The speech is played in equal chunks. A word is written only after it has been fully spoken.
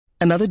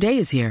Another day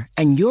is here,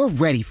 and you're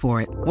ready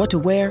for it. What to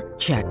wear?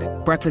 Check.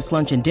 Breakfast,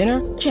 lunch, and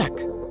dinner? Check.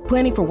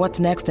 Planning for what's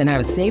next and how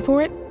to save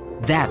for it?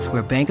 That's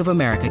where Bank of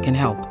America can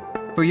help.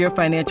 For your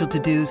financial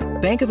to-dos,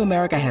 Bank of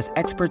America has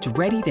experts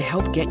ready to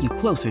help get you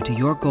closer to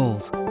your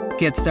goals.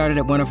 Get started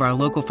at one of our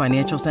local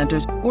financial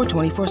centers or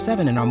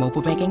 24/7 in our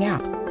mobile banking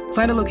app.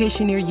 Find a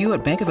location near you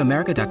at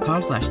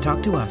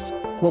bankofamerica.com/talktous.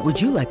 What would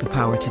you like the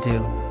power to do?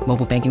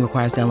 Mobile banking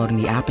requires downloading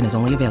the app and is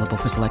only available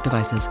for select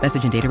devices.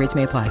 Message and data rates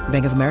may apply.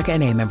 Bank of America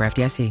N.A., member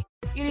FDIC.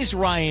 It is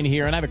Ryan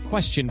here, and I have a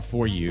question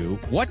for you.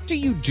 What do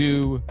you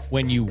do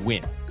when you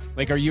win?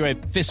 Like, are you a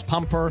fist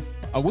pumper,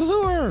 a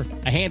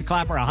woohooer, a hand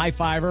clapper, a high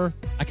fiver?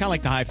 I kind of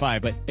like the high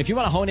five, but if you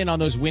want to hone in on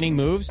those winning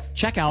moves,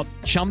 check out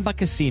Chumba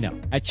Casino.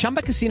 At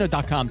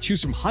ChumbaCasino.com,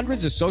 choose from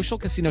hundreds of social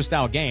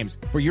casino-style games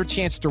for your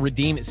chance to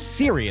redeem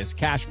serious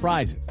cash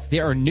prizes.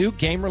 There are new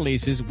game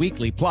releases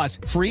weekly, plus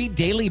free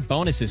daily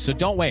bonuses, so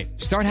don't wait.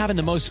 Start having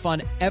the most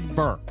fun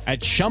ever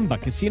at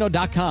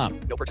ChumbaCasino.com.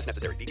 No purchase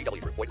necessary.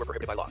 VGW. Void where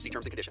prohibited by law. See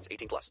terms and conditions.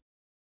 18+.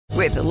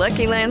 With the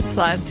Lucky Land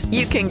Slots,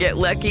 you can get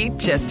lucky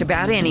just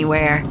about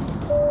anywhere.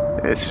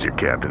 This is your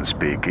captain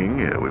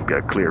speaking. We've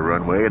got clear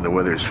runway and the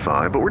weather's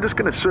fine, but we're just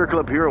going to circle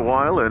up here a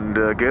while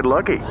and get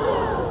lucky.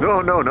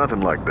 No,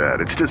 nothing like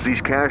that. It's just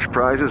these cash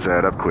prizes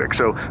add up quick.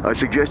 So I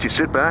suggest you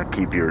sit back,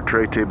 keep your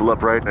tray table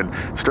upright, and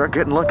start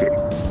getting lucky.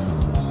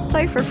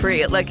 Play for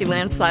free at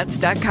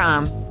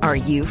LuckyLandSlots.com. Are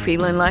you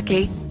feeling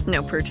lucky?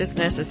 No purchase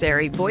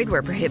necessary. Void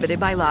where prohibited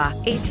by law.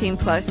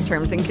 18+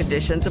 terms and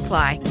conditions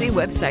apply. See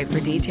website for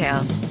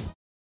details.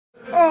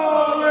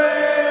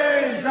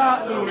 Always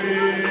at the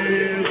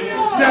wheel.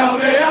 Tell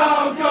me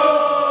how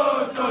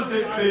good does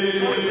it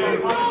feel?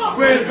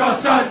 We've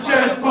got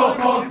Sanchez,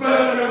 Buffon,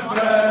 Bernard,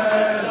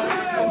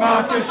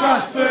 Marcus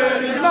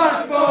Rashford is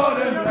much more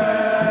than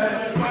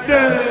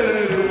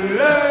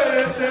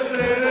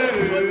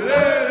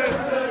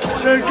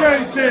the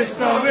greatest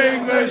of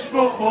English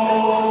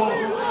football.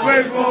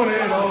 We've won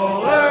it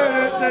all.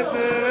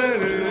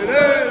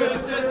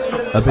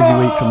 A busy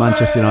week for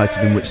Manchester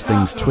United in which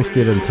things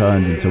twisted and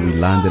turned until we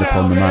landed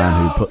upon the man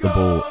who put the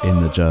ball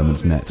in the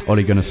Germans' net.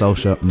 Ole Gunnar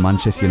Solskjaer,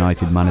 Manchester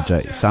United manager.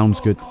 It sounds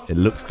good, it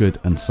looks good,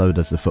 and so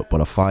does the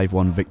football. A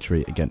 5-1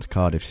 victory against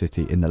Cardiff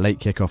City in the late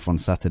kick-off on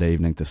Saturday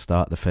evening to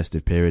start the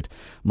festive period.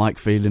 Mike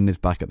Phelan is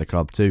back at the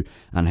club too,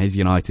 and his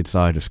United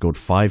side have scored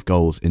 5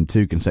 goals in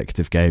 2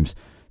 consecutive games,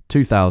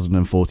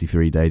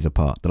 2,043 days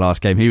apart. The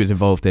last game he was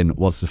involved in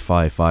was the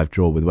 5-5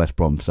 draw with West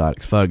Brom. Sir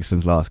Alex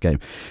Ferguson's last game.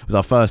 It was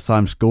our first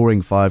time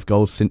scoring 5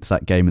 goals since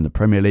that game in the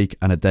Premier League,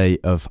 and a day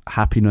of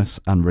happiness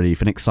and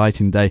relief. An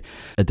exciting day,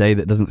 a day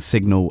that doesn't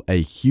signal a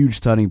huge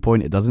turning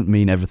point. It doesn't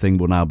mean everything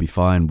will now be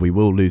fine. We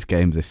will lose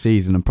games this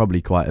season, and probably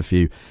quite a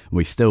few.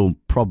 We still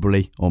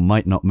probably or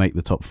might not make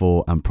the top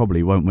 4 and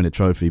probably won't win a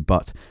trophy,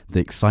 but the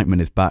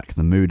excitement is back,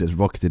 the mood has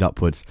rocketed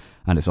upwards,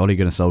 and it's Ole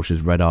Gunnar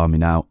Solskjaer's Red Army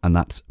now, and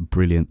that's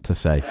brilliant to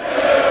say.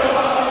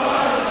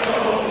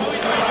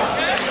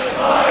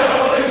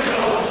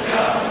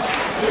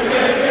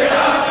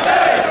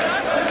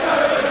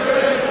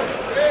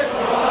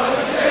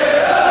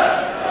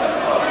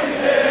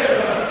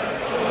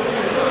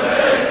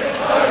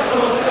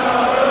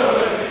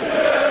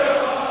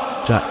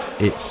 Jack,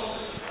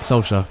 it's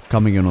Solskjaer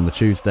coming in on the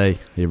Tuesday.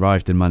 He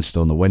arrived in Manchester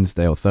on the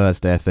Wednesday or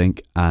Thursday, I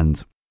think,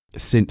 and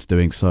since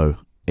doing so,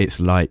 it's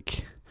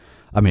like,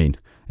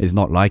 it's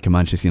not like a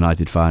Manchester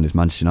United fan is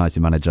Manchester United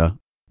manager.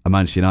 A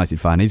Manchester United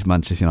fan is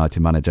Manchester United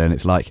manager, and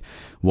it's like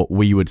what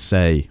we would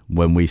say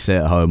when we sit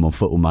at home on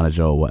Football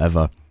Manager or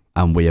whatever,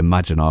 and we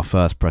imagine our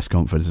first press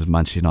conference as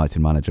Manchester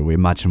United manager. We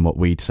imagine what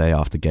we'd say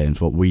after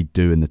games, what we'd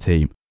do in the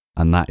team.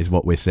 And that is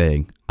what we're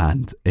seeing.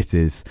 And it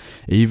is,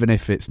 even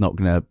if it's not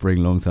going to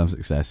bring long-term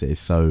success, it is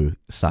so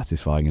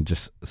satisfying and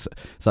just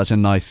such a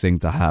nice thing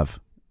to have,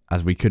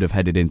 as we could have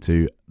headed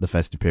into the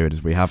festive period,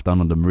 as we have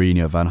done under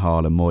Mourinho, Van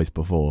Gaal and Moyes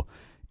before,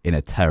 in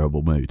a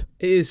terrible mood.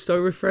 It is so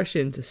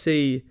refreshing to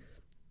see,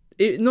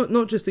 it,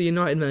 not just a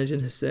United manager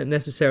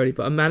necessarily,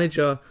 but a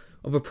manager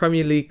of a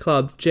Premier League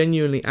club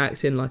genuinely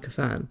acting like a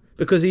fan.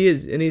 Because he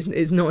is, and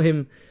it's not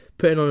him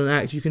putting on an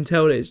act. You can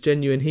tell that it's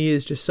genuine. He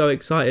is just so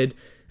excited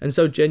and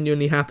so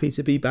genuinely happy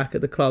to be back at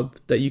the club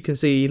that you can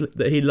see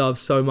that he loves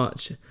so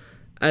much.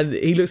 And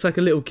he looks like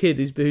a little kid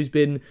who's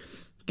been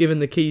given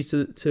the keys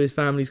to his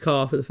family's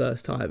car for the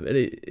first time. And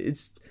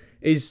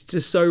it's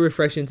just so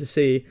refreshing to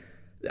see.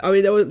 I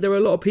mean, there were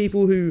a lot of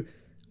people who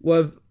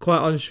were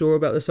quite unsure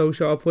about the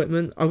Solskjaer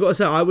appointment. I've got to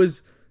say, I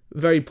was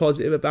very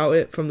positive about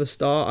it from the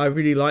start. I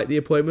really like the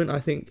appointment. I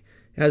think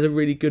it has a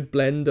really good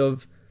blend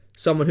of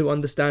someone who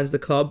understands the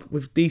club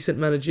with decent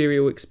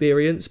managerial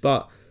experience,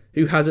 but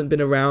who hasn't been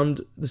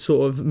around the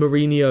sort of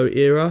Mourinho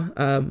era,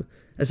 and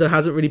so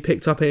hasn't really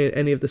picked up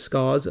any of the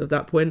scars of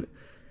that point.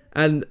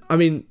 And I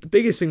mean, the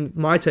biggest thing,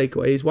 my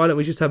takeaway is, why don't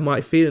we just have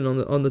Mike Phelan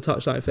on the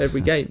touchline for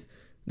every game?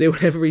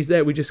 Whenever he's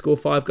there, we just score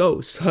 5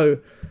 goals. So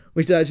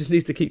that just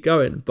needs to keep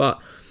going. But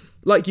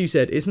like you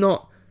said, it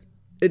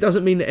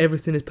doesn't mean that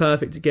everything is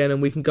perfect again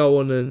and we can go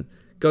on and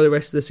go the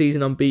rest of the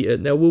season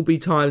unbeaten. There will be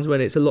times when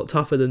it's a lot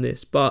tougher than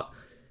this, but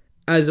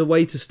as a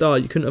way to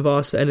start, you couldn't have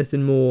asked for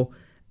anything more.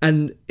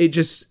 And it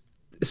just,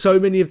 so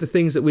many of the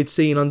things that we'd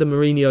seen under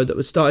Mourinho that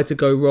were started to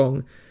go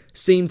wrong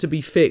seem to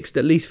be fixed,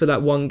 at least for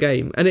that one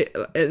game. And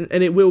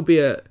it will be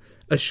a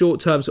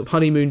short-term sort of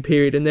honeymoon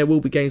period, and there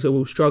will be games where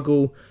we'll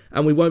struggle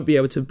and we won't be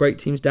able to break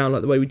teams down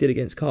like the way we did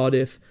against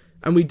Cardiff.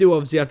 And we do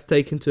obviously have to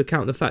take into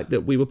account the fact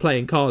that we were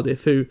playing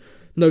Cardiff, who,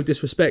 no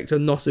disrespect, are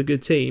not a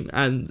good team.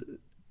 And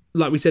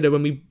like we said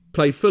when we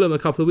played Fulham a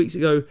couple of weeks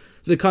ago,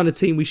 the kind of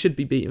team we should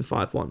be beating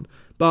 5-1.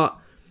 But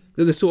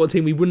they're the sort of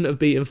team we wouldn't have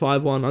beaten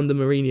 5-1 under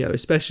Mourinho,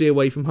 especially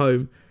away from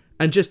home.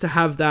 And just to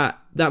have that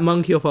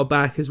monkey off our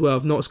back as well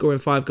of not scoring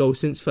 5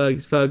 goals since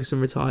Ferguson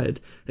retired,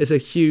 it's a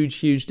huge,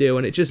 huge deal,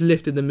 and it just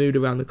lifted the mood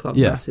around the club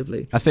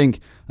massively. I think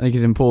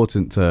it's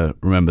important to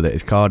remember that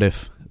it's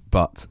Cardiff,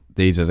 but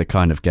these are the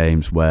kind of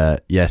games where,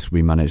 yes,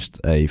 we managed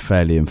a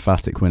fairly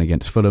emphatic win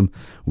against Fulham.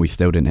 We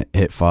still didn't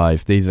hit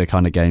 5. These are the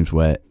kind of games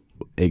where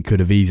it could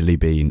have easily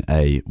been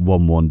a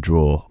 1-1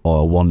 draw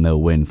or a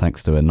 1-0 win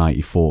thanks to a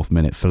 94th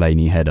minute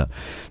Fellaini header.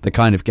 The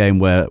kind of game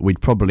where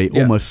we'd probably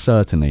almost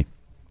certainly,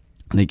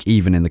 I think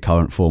even in the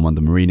current form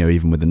under Mourinho,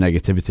 even with the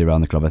negativity around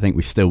the club, I think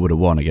we still would have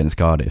won against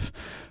Cardiff.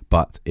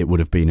 But it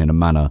would have been in a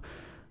manner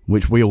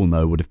which we all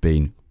know would have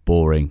been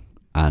boring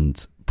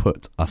and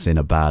put us in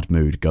a bad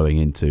mood going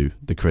into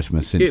the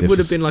Christmas. It would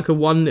have been like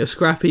a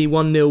scrappy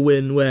 1-0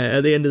 win where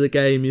at the end of the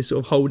game you're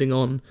sort of holding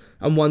on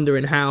and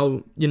wondering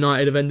how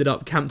United have ended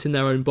up camped in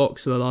their own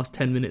box for the last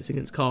 10 minutes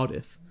against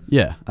Cardiff.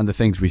 Yeah, and the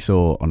things we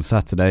saw on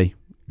Saturday,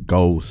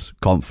 goals,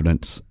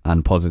 confidence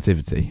and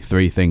positivity,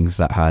 3 things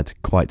that had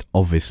quite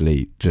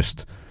obviously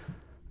just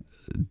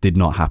did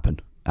not happen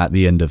at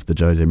the end of the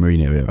Jose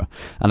Mourinho era.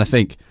 And I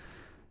think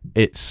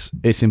it's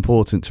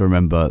important to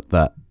remember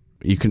that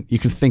you can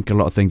think a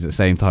lot of things at the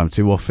same time.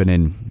 Too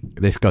often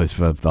this goes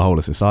for the whole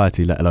of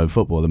society, let alone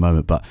football at the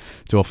moment, but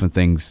too often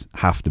things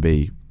have to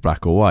be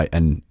black or white.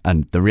 And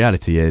the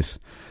reality is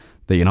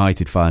that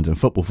United fans and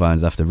football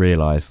fans have to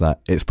realise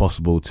that it's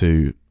possible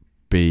to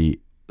be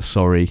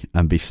sorry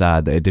and be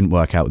sad that it didn't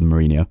work out with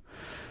Mourinho,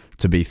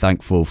 to be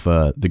thankful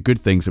for the good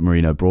things that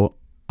Mourinho brought,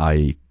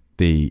 i.e.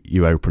 the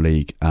Europa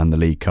League and the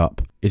League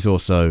Cup. It's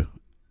also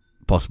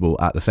possible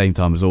at the same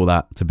time as all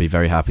that to be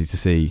very happy to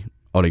see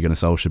Ole Gunnar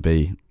Solskjaer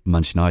be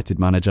Manchester United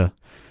manager.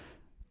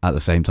 At the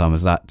same time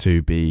as that,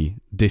 to be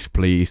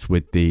displeased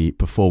with the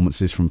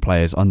performances from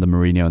players under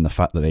Mourinho and the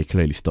fact that they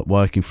clearly stopped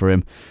working for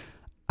him.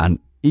 And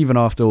even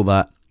after all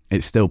that,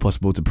 it's still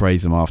possible to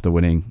praise them after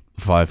winning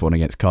 5-1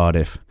 against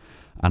Cardiff.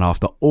 And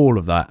after all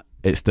of that,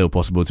 it's still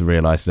possible to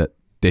realise that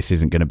this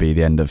isn't going to be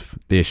the end of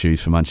the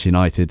issues for Manchester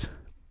United,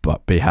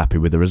 but be happy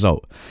with the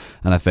result.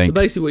 And I think...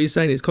 So basically what you're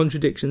saying is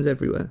contradictions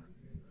everywhere.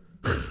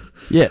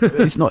 Yeah,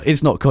 it's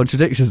not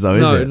contradictions though,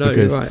 is it? No,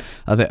 because you're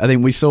right. I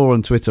think we saw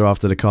on Twitter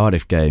after the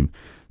Cardiff game,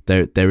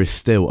 there is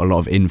still a lot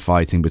of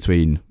infighting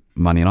between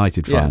Man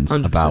United fans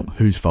about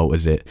whose fault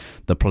is it.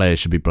 The players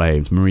should be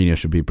blamed, Mourinho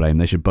should be blamed,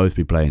 they should both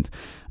be blamed,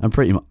 and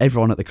pretty much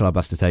everyone at the club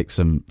has to take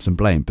some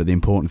blame. But the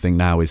important thing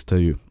now is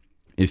to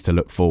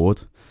look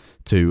forward,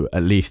 to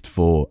at least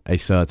for a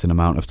certain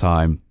amount of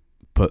time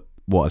put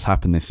what has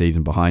happened this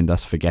season behind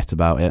us, forget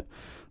about it,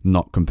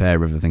 not compare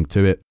everything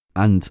to it.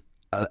 And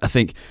I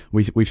think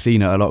we've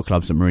seen at a lot of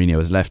clubs that Mourinho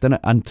has left,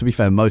 and to be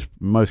fair,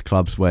 most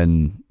clubs,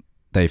 when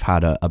they've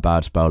had a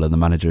bad spell and the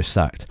manager is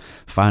sacked,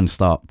 fans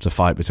start to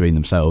fight between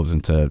themselves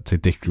and to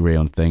disagree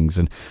on things,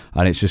 and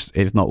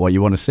it's not what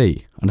you want to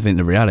see. And I think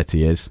the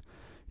reality is,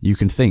 you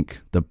can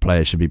think the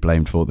players should be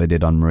blamed for what they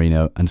did on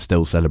Mourinho and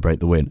still celebrate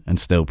the win and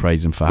still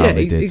praise them for how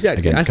they did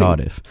against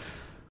Cardiff.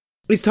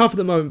 It's tough at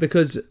the moment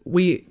because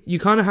you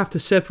kind of have to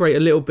separate a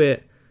little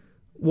bit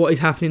what is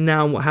happening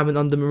now and what happened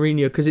under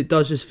Mourinho, because it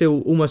does just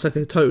feel almost like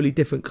a totally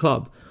different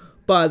club.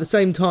 But at the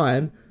same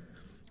time,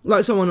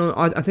 like someone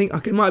on, I think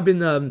it might have been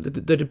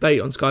the debate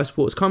on Sky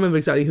Sports, can't remember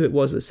exactly who it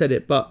was that said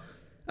it, but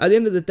at the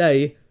end of the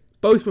day,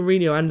 both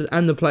Mourinho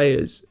and the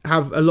players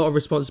have a lot of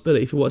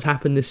responsibility for what's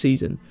happened this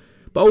season.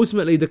 But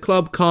ultimately, the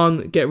club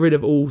can't get rid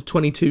of all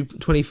 22,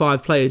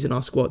 25 players in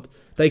our squad.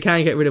 They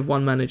can get rid of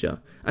one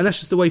manager. And that's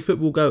just the way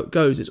football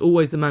goes. It's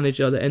always the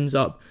manager that ends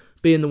up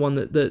being the one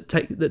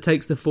that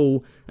takes the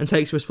fall and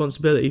takes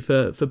responsibility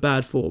for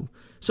bad form.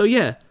 So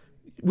yeah,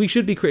 we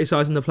should be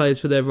criticising the players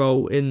for their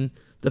role in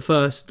the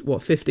first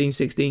 15,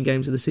 16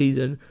 games of the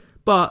season,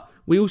 but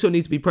we also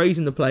need to be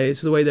praising the players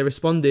for the way they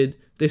responded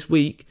this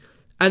week.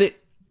 And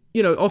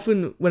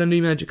often when a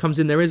new manager comes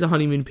in, there is a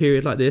honeymoon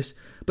period like this,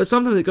 but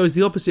sometimes it goes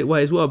the opposite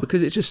way as well,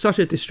 because it's just such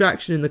a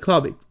distraction in the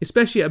club,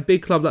 especially at a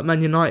big club like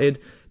Man United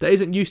that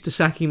isn't used to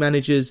sacking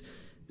managers,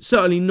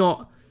 certainly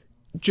not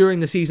during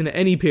the season at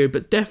any period,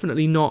 but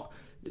definitely not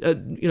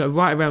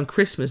right around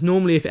Christmas.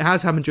 Normally, if it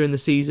has happened during the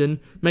season,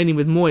 mainly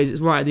with Moyes,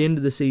 it's right at the end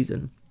of the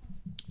season.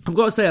 I've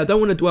got to say, I don't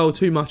want to dwell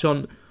too much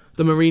on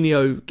the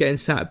Mourinho getting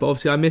sacked, but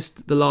obviously I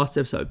missed the last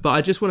episode. But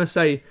I just want to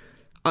say,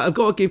 I've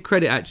got to give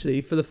credit,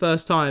 actually, for the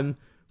first time,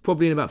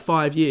 probably in about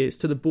 5 years,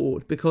 to the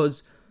board,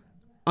 because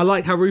I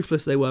like how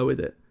ruthless they were with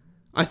it.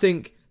 I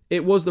think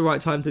it was the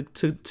right time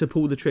to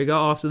pull the trigger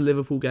after the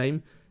Liverpool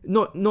game,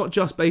 not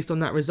just based on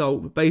that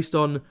result, but based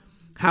on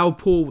how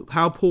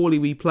poorly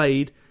we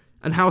played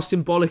and how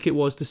symbolic it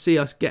was to see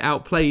us get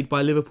outplayed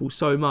by Liverpool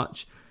so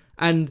much.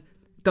 And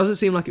it doesn't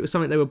seem like it was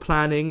something they were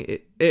planning.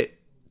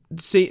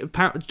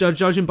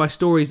 Judging by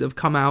stories that have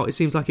come out, it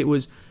seems like it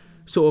was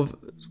sort of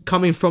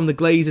coming from the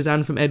Glazers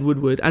and from Ed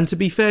Woodward. And to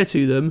be fair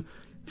to them,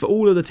 for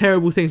all of the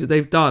terrible things that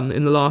they've done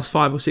in the last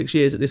 5 or 6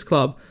 years at this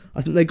club,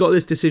 I think they got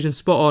this decision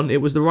spot on.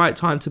 It was the right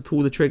time to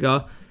pull the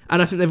trigger.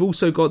 And I think they've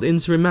also got the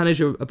interim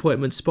manager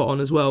appointment spot on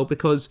as well,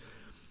 because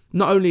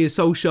not only is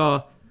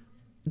Solskjaer,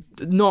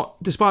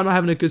 despite not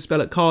having a good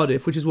spell at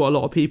Cardiff, which is what a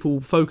lot of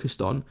people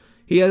focused on,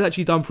 he has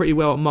actually done pretty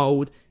well at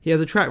Mould. He has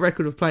a track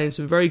record of playing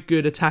some very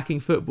good attacking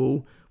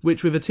football,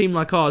 which with a team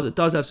like ours that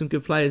does have some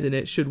good players in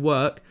it should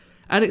work.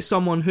 And it's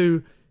someone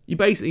who you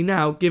basically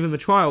now give him a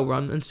trial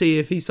run and see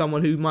if he's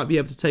someone who might be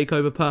able to take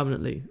over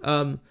permanently.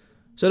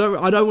 So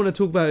I don't want to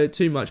talk about it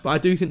too much, but I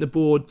do think the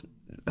board,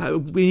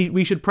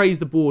 we should praise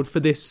the board for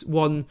this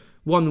one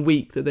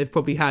week that they've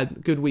probably had a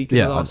good week in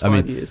the last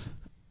 5 years.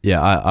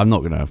 Yeah, I'm not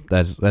going to...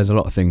 There's a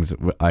lot of things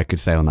that I could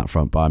say on that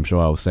front, but I'm sure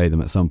I'll say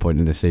them at some point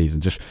in this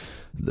season. Just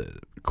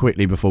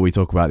quickly before we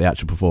talk about the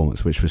actual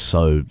performance, which was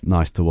so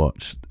nice to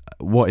watch,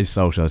 what is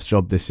Solskjaer's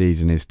job this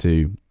season is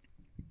to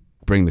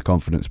bring the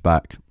confidence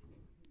back,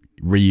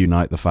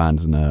 reunite the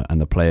fans and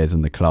the players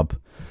and the club,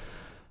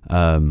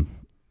 and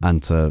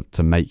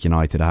to make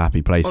United a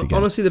happy place again.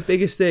 Honestly, the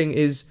biggest thing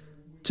is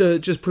to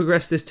just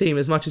progress this team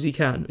as much as he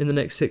can in the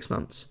next 6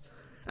 months.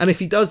 And if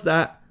he does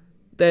that,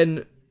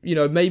 then, you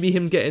know, maybe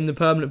him getting the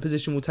permanent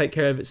position will take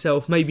care of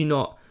itself, maybe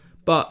not.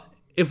 But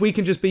if we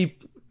can just be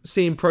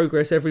seeing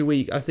progress every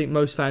week, I think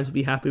most fans will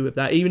be happy with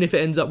that, even if it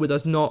ends up with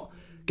us not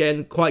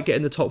getting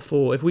the top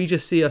 4. If we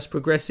just see us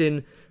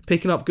progressing,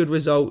 picking up good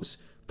results,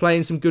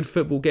 playing some good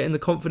football, getting the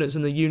confidence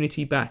and the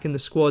unity back in the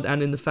squad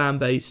and in the fan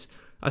base,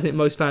 I think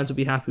most fans will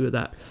be happy with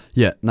that.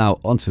 Yeah, now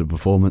onto the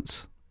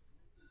performance.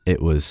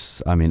 It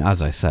was, I mean,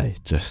 as I say,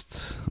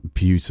 just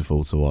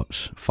beautiful to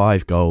watch.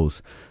 5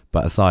 goals,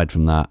 but aside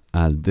from that,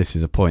 and this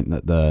is a point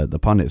that the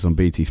pundits on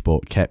BT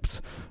Sport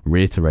kept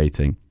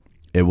reiterating,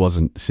 it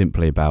wasn't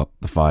simply about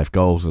the 5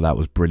 goals, well, that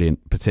was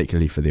brilliant,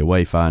 particularly for the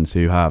away fans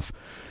who have,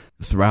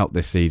 throughout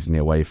this season, the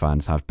away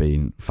fans have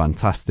been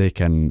fantastic,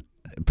 and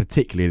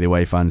particularly the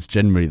away fans,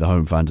 generally the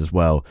home fans as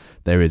well.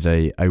 There is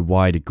a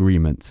wide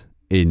agreement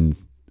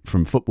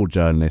from football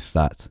journalists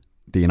that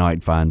the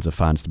United fans are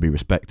fans to be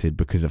respected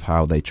because of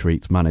how they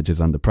treat managers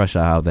under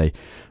pressure, how they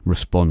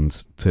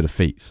respond to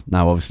defeats.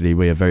 Now, obviously,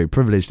 we are very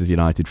privileged as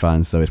United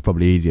fans, so it's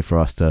probably easier for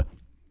us to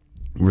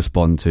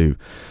respond to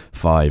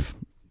 5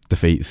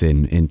 defeats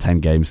in 10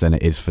 games than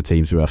it is for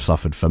teams who have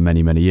suffered for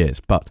many, many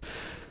years. But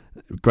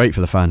great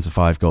for the fans of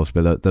 5 goals,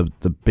 but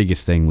the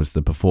biggest thing was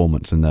the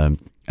performance and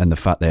the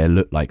fact that it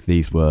looked like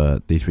these were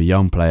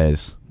young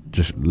players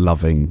just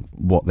loving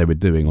what they were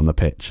doing on the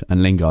pitch.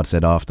 And Lingard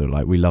said after,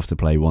 like, we love to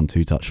play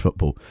 1-2 touch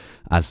football,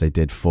 as they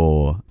did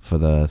for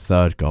the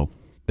 3rd goal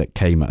that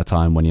came at a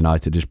time when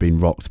United had just been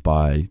rocked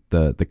by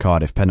the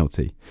Cardiff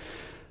penalty.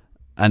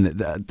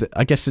 And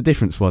I guess the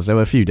difference was, there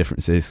were a few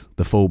differences.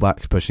 The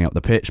fullbacks pushing up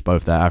the pitch,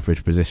 both their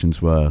average positions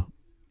were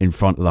in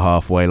front of the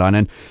halfway line.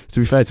 And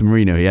to be fair to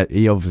Mourinho,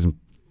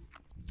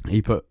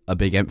 he put a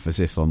big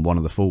emphasis on one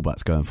of the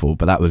fullbacks going forward,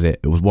 but that was it.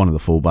 It was one of the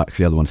fullbacks,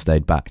 the other one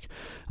stayed back.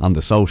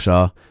 Under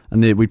Solskjaer,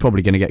 and we're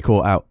probably going to get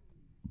caught out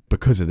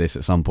because of this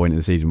at some point in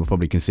the season. We'll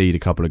probably concede a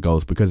couple of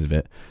goals because of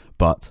it,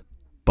 but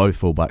both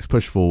fullbacks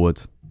pushed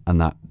forward, and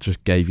that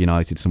just gave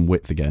United some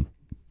width again.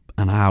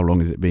 And how long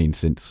has it been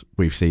since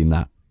we've seen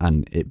that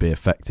and it be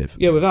effective?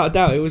 Yeah, without a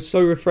doubt, it was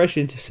so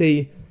refreshing to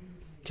see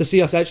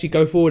us actually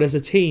go forward as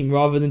a team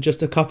rather than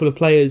just a couple of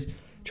players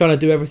trying to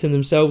do everything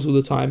themselves all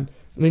the time.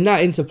 I mean,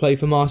 that interplay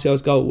for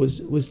Martial's goal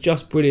was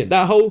just brilliant.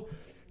 That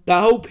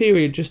whole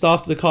period just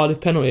after the Cardiff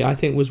penalty, I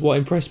think, was what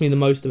impressed me the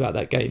most about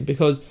that game,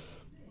 because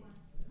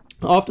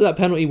after that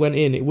penalty went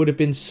in, it would have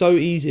been so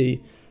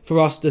easy for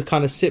us to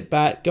kind of sit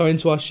back, go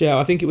into our shell.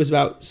 I think it was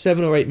about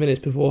 7 or 8 minutes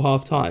before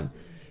half time.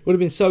 It would have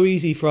been so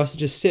easy for us to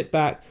just sit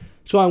back,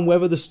 try and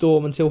weather the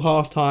storm until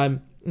half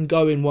time and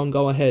go in 1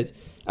 goal ahead.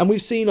 And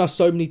we've seen us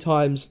so many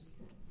times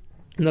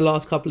in the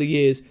last couple of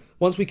years,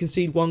 once we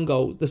concede 1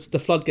 goal, the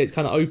floodgates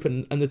kind of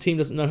open and the team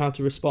doesn't know how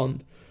to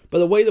respond. But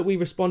the way that we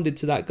responded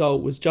to that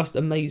goal was just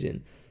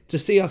amazing. To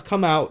see us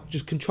come out,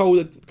 just control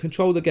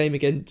the game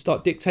again,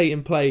 start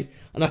dictating play.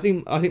 And I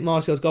think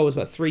Martial's goal was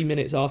about 3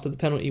 minutes after the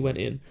penalty went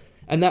in.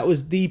 And that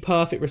was the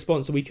perfect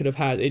response that we could have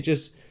had. It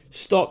just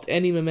stopped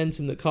any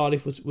momentum that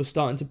Cardiff was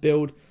starting to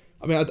build.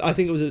 I mean, I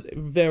think it was a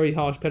very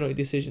harsh penalty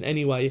decision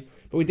anyway,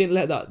 but we didn't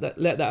let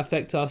that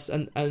affect us,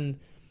 and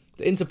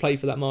the interplay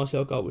for that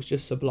Martial goal was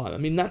just sublime. I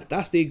mean,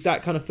 that's the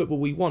exact kind of football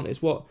we want.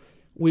 It's what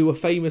we were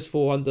famous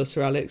for under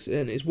Sir Alex,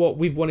 and it's what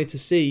we've wanted to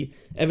see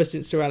ever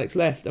since Sir Alex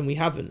left, and we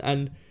haven't.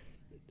 And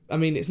I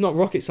mean, it's not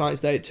rocket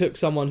science that it took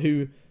someone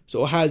who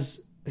sort of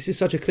has, this is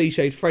such a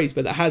cliched phrase,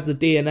 but that has the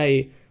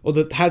DNA, or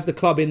that has the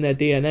club in their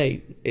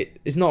DNA.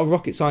 It's not a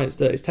rocket science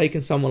that it's taken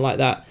someone like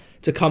that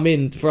to come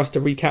in for us to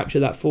recapture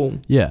that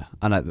form. Yeah,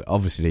 and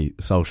obviously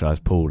Solskjaer has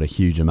pulled a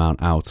huge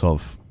amount out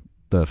of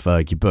the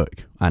Fergie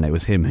book, and it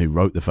was him who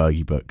wrote the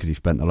Fergie book because he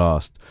spent the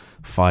last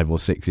 5 or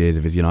 6 years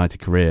of his United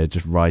career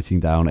just writing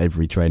down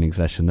every training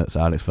session that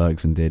Sir Alex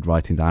Ferguson did,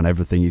 writing down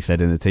everything he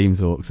said in the team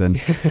talks, and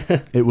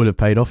it would have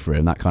paid off for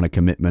him. That kind of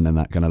commitment and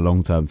that kind of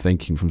long-term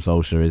thinking from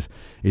Solskjaer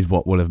is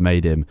what will have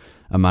made him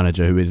a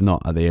manager who is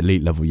not at the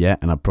elite level yet,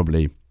 and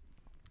probably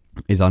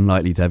is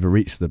unlikely to ever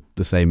reach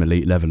the same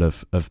elite level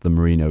of the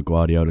Mourinho,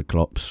 Guardiola,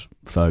 Klopps,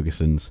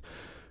 Fergusons,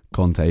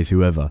 Contes,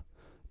 whoever,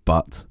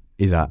 but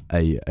is at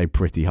a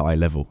pretty high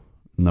level,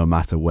 no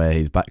matter where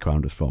his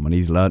background is from. And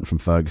he's learnt from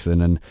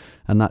Ferguson, and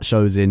that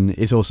shows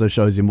it also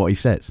shows in what he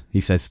says. He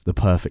says the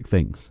perfect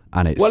things.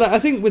 And it's... Well, I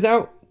think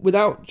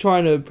without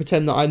trying to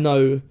pretend that I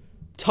know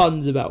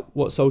tons about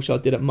what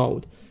Solskjaer did at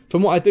Mould,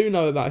 from what I do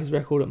know about his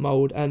record at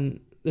Mould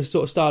and the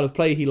sort of style of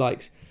play he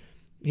likes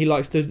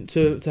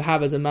to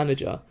have as a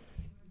manager,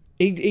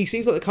 he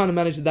seems like the kind of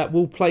manager that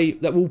will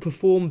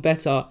perform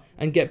better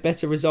and get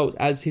better results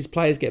as his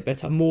players get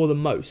better, more than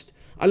most.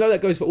 I know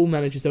that goes for all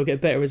managers. They'll get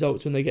better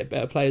results when they get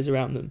better players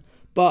around them.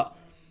 But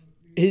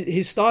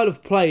his style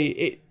of play,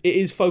 it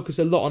is focused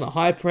a lot on a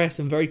high press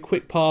and very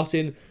quick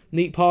passing,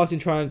 neat passing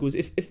triangles.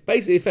 It's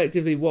basically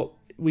effectively what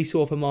we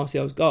saw for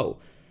Martial's goal.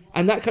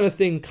 And that kind of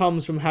thing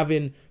comes from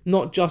having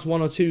not just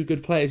one or two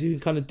good players who can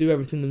kind of do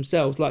everything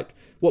themselves, like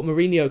what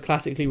Mourinho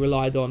classically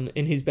relied on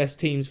in his best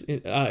teams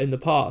in the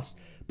past.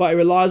 But it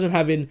relies on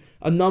having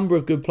a number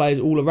of good players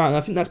all around. And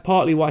I think that's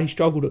partly why he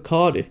struggled at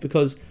Cardiff,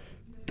 because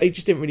they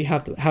just didn't really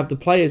have the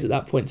players at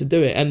that point to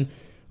do it. And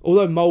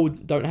although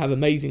Mould don't have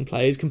amazing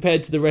players,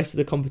 compared to the rest of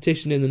the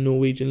competition in the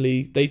Norwegian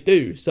league, they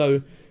do.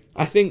 So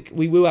I think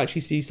we will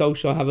actually see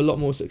Solskjaer have a lot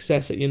more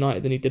success at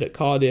United than he did at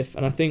Cardiff.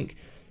 And I think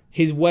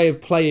his way of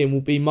playing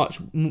will be much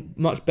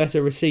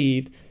better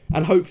received,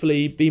 and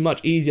hopefully be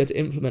much easier to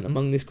implement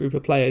among this group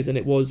of players than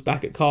it was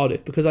back at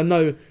Cardiff. Because I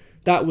know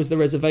that was the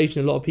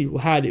reservation a lot of people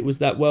had. It was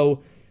that,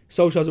 well,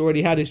 Solskjaer's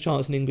already had his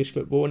chance in English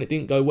football and it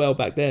didn't go well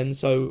back then,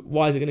 so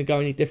why is it going to go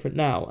any different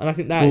now? And I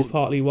think that is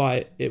partly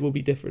why it will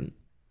be different.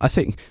 I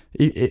think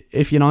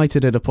if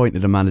United had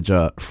appointed a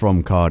manager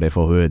from Cardiff,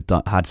 or who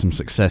had some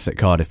success at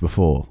Cardiff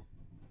before,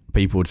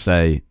 people would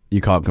say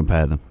you can't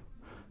compare them.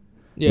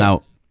 Yeah.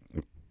 Now,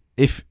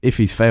 if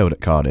he's failed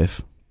at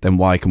Cardiff, then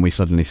why can we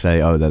suddenly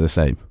say, oh, they're the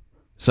same?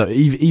 So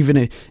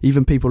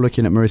even people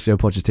looking at Mauricio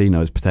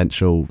Pochettino as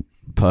potential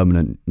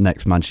permanent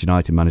next Manchester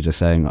United manager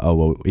saying, oh,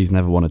 well, he's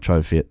never won a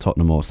trophy at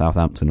Tottenham or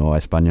Southampton or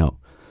Espanyol,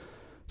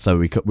 so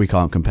we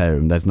can't compare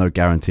him. There's no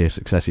guarantee of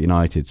success at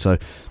United. So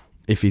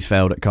if he's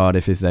failed at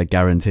Cardiff, is there a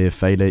guarantee of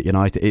failure at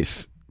United?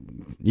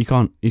 You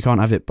can't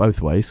have it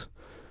both ways.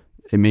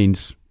 It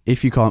means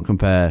if you can't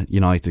compare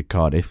United to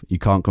Cardiff, you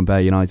can't compare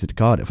United to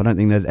Cardiff. I don't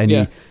think there's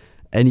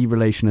any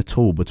relation at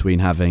all between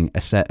having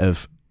a set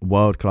of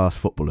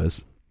world-class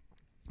footballers,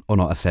 or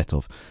not a set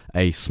of,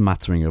 a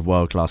smattering of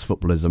world-class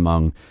footballers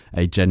among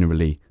a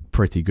generally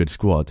pretty good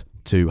squad,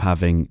 to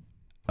having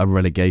a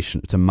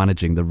relegation, to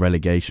managing the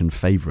relegation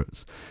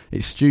favourites.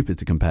 It's stupid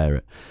to compare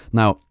it.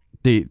 Now,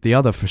 the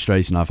other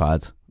frustration I've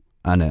had,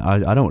 and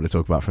I don't want to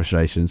talk about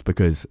frustrations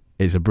because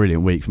it's a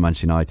brilliant week for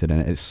Manchester United,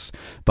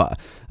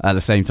 but at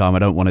the same time I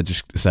don't want to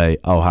just say,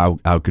 oh,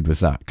 how good was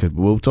that? Because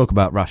we'll talk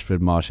about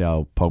Rashford,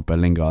 Martial, Pogba,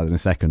 Lingard in a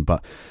second,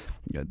 but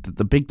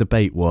the big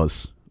debate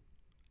was,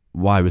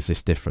 why was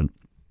this different?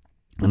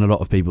 And a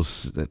lot of people,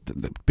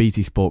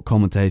 BT Sport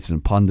commentators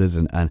and pundits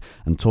and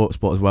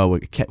TalkSport as well,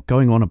 kept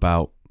going on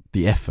about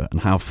the effort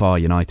and how far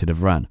United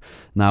have ran.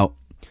 Now,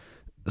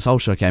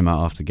 Solskjaer came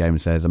out after the game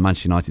and says a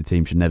Manchester United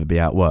team should never be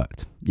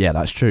outworked. Yeah,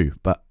 that's true,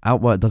 but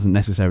outworked doesn't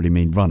necessarily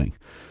mean running.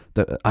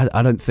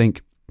 I don't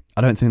think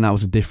that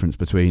was a difference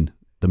between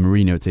the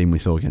Mourinho team we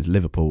saw against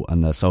Liverpool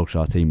and the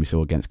Solskjaer team we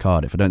saw against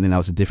Cardiff. I don't think that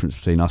was a difference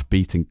between us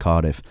beating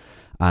Cardiff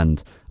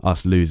and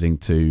us losing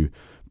to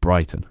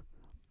Brighton.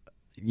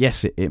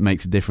 Yes, it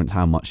makes a difference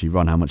how much you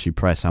run, how much you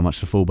press, how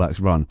much the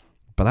fullbacks run,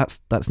 but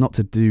that's not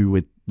to do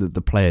with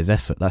the players'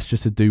 effort. That's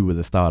just to do with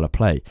the style of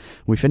play.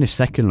 We finished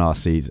second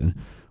last season.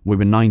 We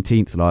were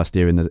 19th last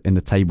year in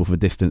the table for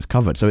distance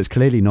covered. So it's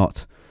clearly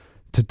not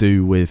to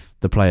do with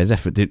the players'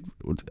 effort.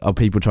 Are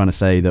people trying to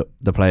say that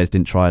the players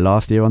didn't try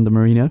last year under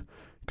Mourinho?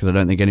 Because I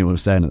don't think anyone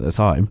was saying at the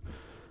time.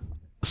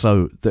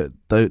 So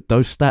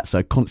those stats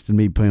are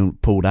constantly being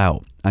pulled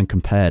out and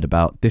compared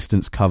about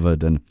distance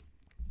covered and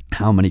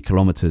how many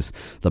kilometres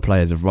the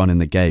players have run in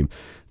the game.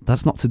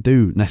 That's not to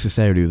do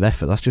necessarily with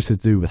effort. That's just to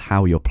do with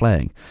how you're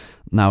playing.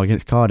 Now,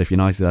 against Cardiff,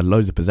 United had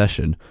loads of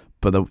possession,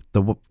 but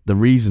the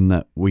reason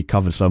that we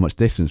covered so much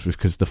distance was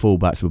because the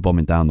fullbacks were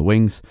bombing down the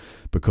wings,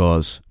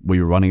 because we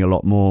were running a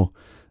lot more.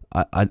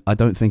 I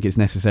don't think it's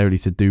necessarily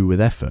to do with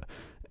effort.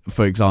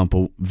 For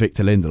example,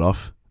 Victor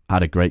Lindelof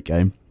had a great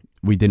game.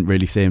 We didn't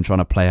really see him trying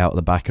to play out of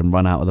the back and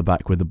run out of the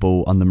back with the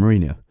ball under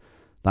Mourinho.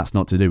 That's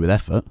not to do with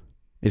effort.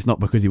 It's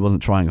not because he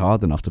wasn't trying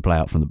hard enough to play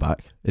out from the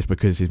back. It's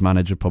because his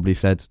manager probably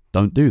said,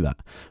 don't do that.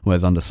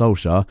 Whereas under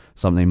Solskjaer,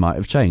 something might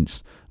have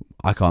changed.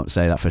 I can't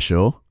say that for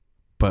sure,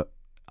 but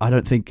I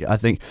think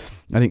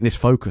this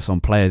focus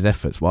on players'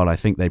 efforts, while I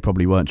think they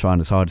probably weren't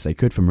trying as hard as they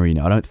could for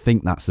Mourinho, I don't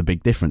think that's the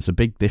big difference. The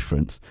big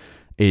difference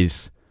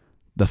is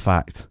the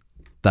fact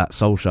that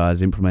Solskjaer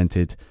has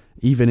implemented,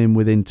 even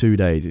within 2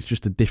 days. It's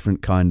just a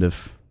different kind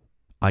of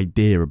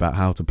idea about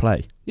how to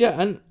play. Yeah,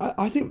 and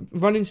I think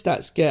running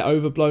stats get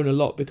overblown a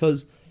lot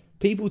because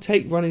people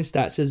take running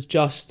stats as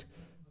just,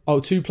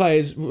 two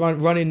players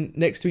running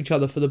next to each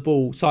other for the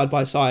ball side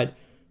by side.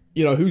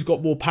 Who's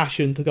got more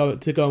passion to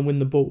go and win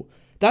the ball.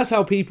 That's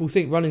how people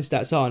think running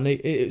stats are, and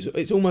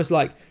it's almost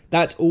like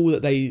that's all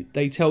that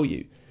they tell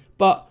you.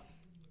 But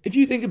if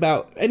you think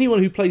about anyone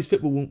who plays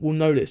football will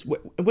know this.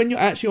 When you're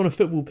actually on a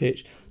football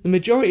pitch, the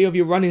majority of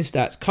your running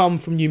stats come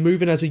from you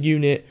moving as a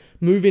unit,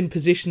 moving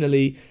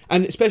positionally,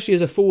 and especially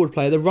as a forward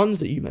player, the runs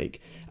that you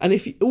make. And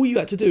if all you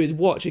had to do is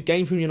watch a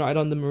game from United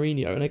under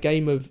Mourinho and a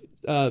game of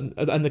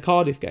and the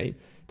Cardiff game,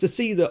 to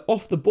see that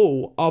off the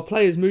ball, our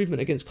players'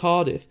 movement against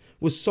Cardiff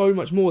was so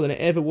much more than it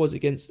ever was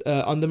against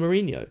under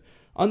Mourinho.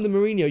 Under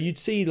Mourinho, you'd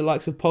see the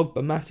likes of Pogba,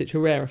 Matic,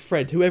 Herrera,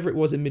 Fred, whoever it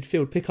was in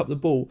midfield, pick up the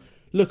ball,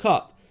 look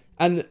up,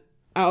 and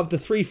out of the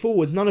three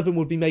forwards, none of them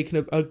would be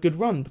making a good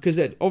run because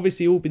they'd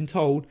obviously all been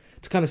told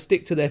to kind of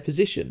stick to their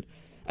position.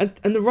 And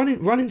the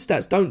running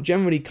stats don't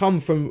generally come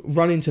from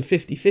running to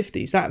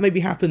 50-50s. That maybe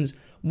happens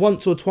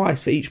once or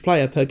twice for each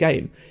player per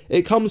game.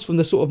 It comes from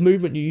the sort of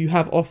movement you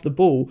have off the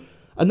ball.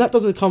 And that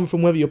doesn't come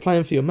from whether you're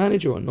playing for your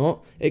manager or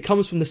not. It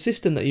comes from the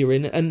system that you're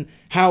in and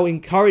how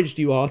encouraged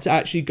you are to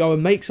actually go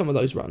and make some of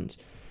those runs.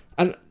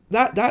 And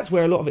that's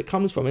where a lot of it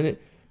comes from.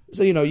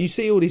 So, you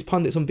see all these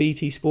pundits on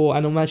BT Sport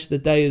and on Match of the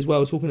Day as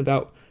well talking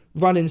about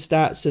running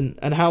stats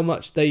and how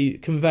much they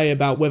convey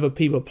about whether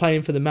people are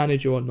playing for the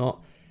manager or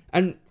not.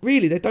 And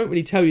really, they don't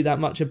really tell you that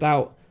much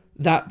about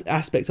that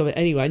aspect of it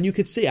anyway. And you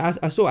could see,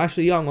 I saw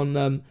Ashley Young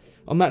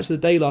on Match of the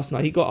Day last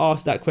night. He got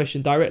asked that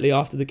question directly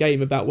after the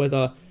game about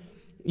whether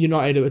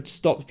United had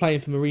stopped playing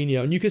for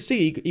Mourinho, and you could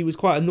see he was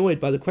quite annoyed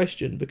by the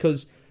question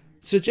because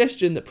the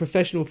suggestion that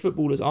professional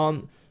footballers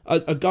are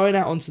going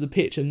out onto the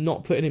pitch and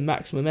not putting in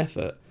maximum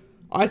effort,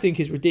 I think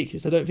is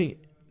ridiculous. I don't think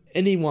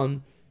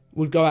anyone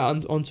would go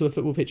out onto a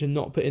football pitch and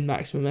not put in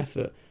maximum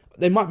effort.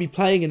 They might be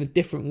playing in a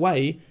different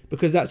way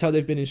because that's how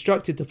they've been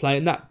instructed to play,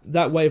 and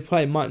that way of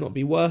playing might not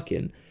be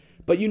working.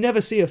 But you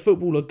never see a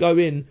footballer go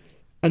in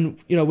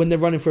and, when they're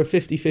running for a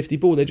 50-50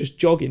 ball, they're just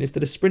jogging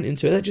instead of sprinting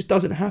to it. That just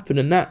doesn't happen,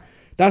 and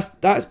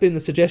that's been the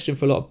suggestion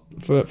from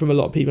a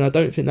lot of people, and I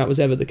don't think that was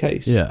ever the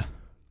case. Yeah.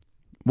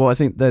 Well, I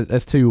think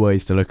there's two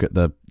ways to look at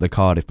the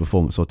Cardiff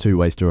performance, or two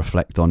ways to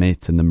reflect on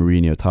it and the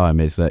Mourinho time,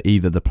 is that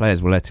either the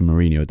players were letting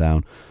Mourinho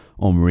down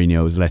or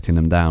Mourinho was letting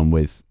them down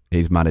with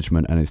his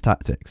management and his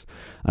tactics.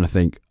 And I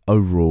think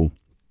overall,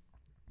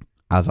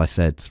 as I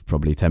said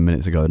probably 10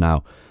 minutes ago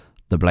now,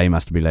 the blame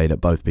has to be laid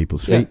at both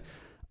people's feet. Yeah.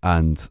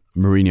 And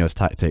Mourinho's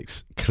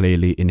tactics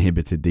clearly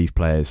inhibited these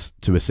players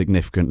to a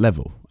significant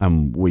level.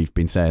 And we've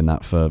been saying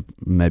that for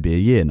maybe a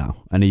year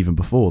now. And even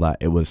before that,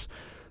 it was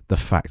the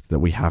fact that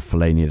we have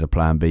Fellaini as a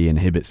plan B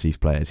inhibits these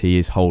players. He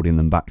is holding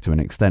them back to an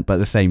extent. But at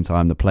the same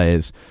time, the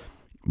players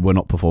were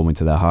not performing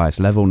to their highest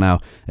level. Now,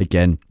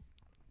 again,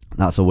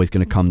 that's always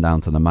going to come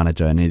down to the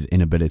manager and his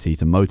inability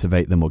to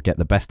motivate them or get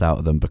the best out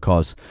of them,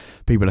 because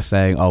people are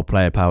saying,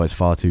 player power is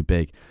far too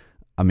big.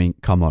 I mean,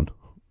 come on.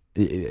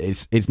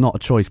 It's not a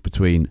choice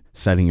between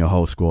selling your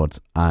whole squad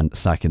and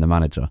sacking the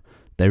manager.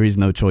 There is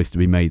no choice to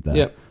be made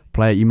there.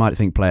 Yep. You might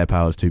think player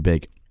power is too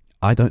big.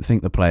 I don't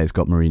think the players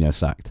got Mourinho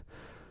sacked.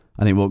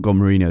 I think what got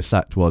Mourinho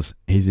sacked was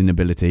his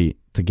inability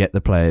to get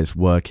the players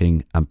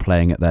working and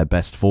playing at their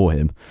best for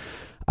him.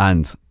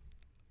 And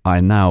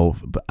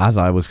as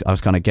I was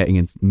kind of getting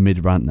in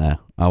mid-rant there,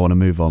 I want to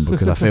move on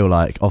because I feel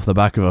like off the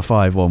back of a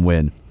 5-1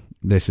 win,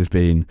 this has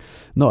been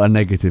not a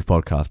negative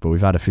podcast, but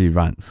we've had a few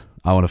rants.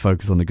 I want to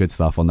focus on the good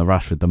stuff, on the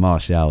Rashford, the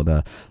Martial,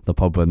 the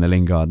Pogba and the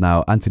Lingard.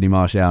 Now, Anthony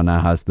Martial now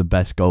has the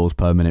best goals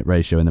per minute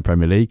ratio in the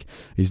Premier League.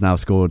 He's now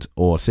scored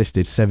or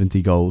assisted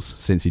 70 goals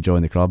since he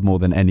joined the club, more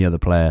than any other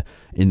player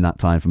in that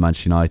time for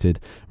Manchester United.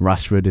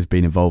 Rashford has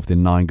been involved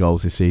in 9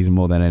 goals this season,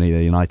 more than any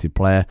other United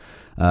player.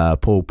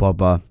 Paul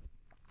Pogba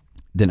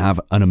didn't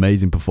have an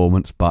amazing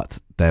performance, but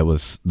there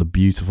was the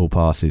beautiful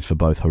passes for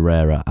both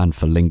Herrera and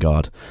for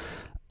Lingard,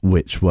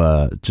 which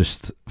were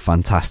just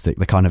fantastic.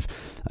 The kind of,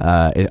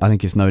 I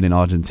think it's known in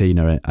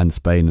Argentina and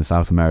Spain and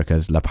South America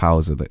as La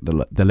Pausa,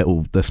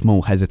 the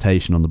small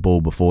hesitation on the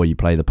ball before you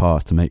play the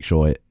pass to make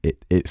sure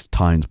it's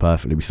timed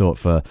perfectly. We saw it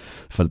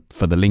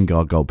for the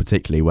Lingard goal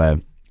particularly, where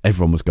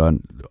everyone was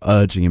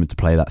urging him to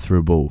play that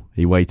through ball.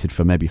 He waited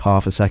for maybe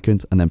half a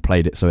second and then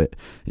played it so it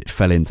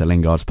fell into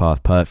Lingard's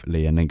path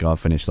perfectly, and Lingard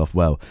finished off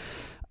well.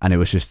 And it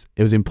was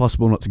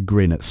impossible not to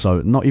grin at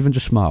not even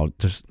just smile,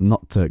 just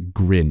not to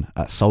grin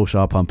at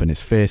Solskjaer pumping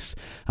his fists,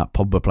 at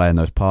Pogba playing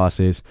those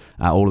passes,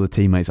 at all of the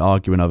teammates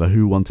arguing over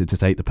who wanted to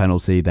take the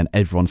penalty, then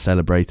everyone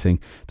celebrating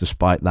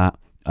despite that,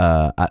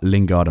 at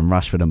Lingard and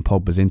Rashford and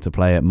Pogba's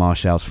interplay, at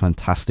Martial's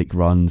fantastic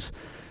runs.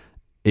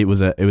 It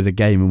was a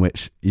game in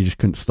which you just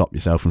couldn't stop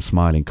yourself from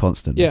smiling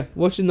constantly. Yeah,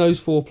 watching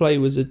those four play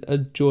was a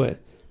joy.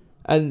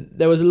 And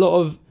there was a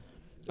lot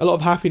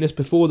of happiness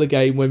before the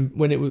game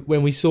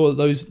when we saw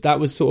that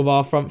was sort of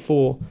our front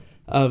four,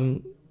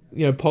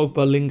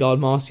 Pogba, Lingard,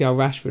 Martial,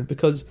 Rashford,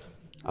 because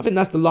I think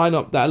that's the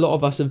lineup that a lot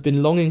of us have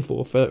been longing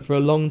for a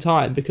long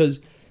time,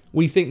 because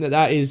we think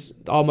that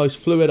is our most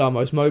fluid, our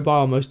most mobile,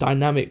 our most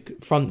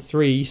dynamic front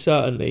three,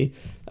 certainly,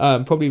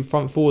 probably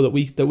front four that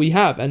we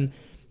have, and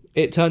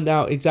it turned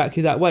out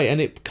exactly that way.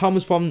 And it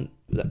comes from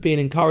being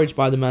encouraged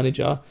by the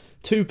manager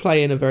to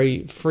play in a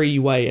very free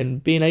way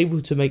and being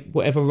able to make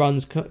whatever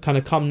runs kind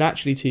of come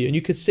naturally to you. And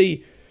you could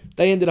see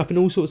they ended up in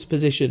all sorts of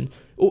position.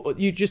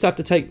 You just have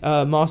to take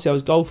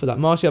Martial's goal for that.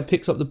 Martial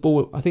picks up the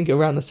ball, I think,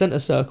 around the centre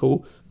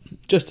circle,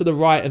 just to the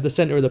right of the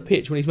centre of the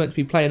pitch when he's meant to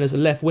be playing as a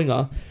left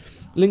winger.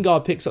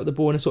 Lingard picks up the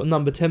ball in a sort of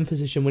number 10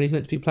 position when he's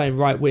meant to be playing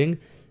right wing.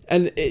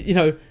 And,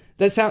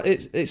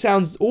 it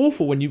sounds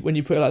awful when you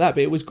put it like that,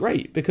 but it was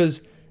great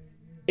because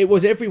it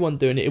was everyone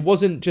doing it. It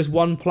wasn't just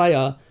one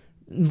player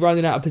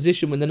running out of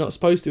position when they're not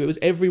supposed to. It was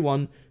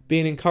everyone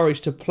being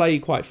encouraged to play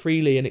quite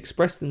freely and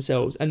express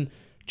themselves and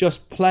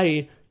just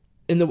play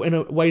in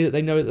a way that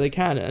they know that they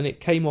can, and it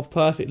came off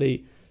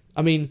perfectly.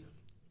 I mean,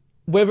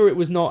 whether it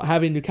was not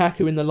having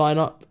Lukaku in the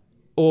lineup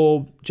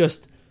or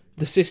just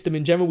the system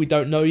in general, we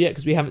don't know yet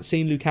because we haven't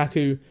seen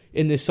Lukaku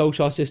in this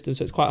Solskjaer system,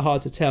 so it's quite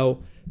hard to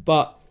tell.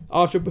 But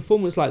after a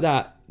performance like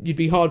that, you'd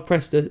be hard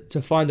pressed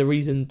to find a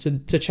reason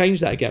to change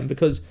that again,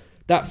 because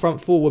that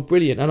front four were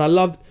brilliant. And I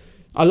loved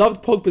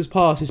Pogba's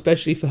pass,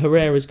 especially for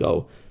Herrera's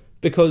goal,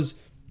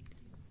 because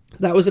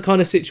that was the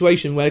kind of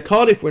situation where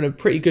Cardiff were in a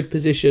pretty good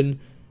position,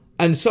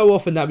 and so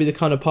often that'd be the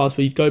kind of pass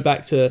where you'd go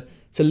back to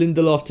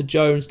Lindelof, to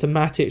Jones, to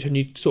Matic, and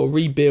you'd sort of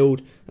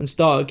rebuild and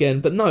start again.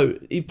 But no,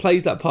 he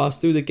plays that pass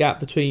through the gap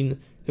between,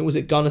 I think, was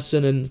it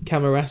Gunnarsson and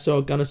Camarasa,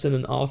 or Gunnarsson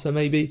and Arthur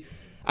maybe,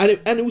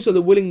 and also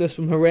the willingness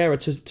from Herrera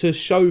to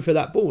show for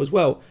that ball as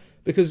well,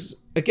 because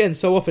again,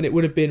 so often it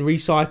would have been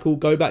recycle,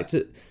 go back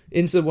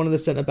into one of the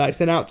centre backs,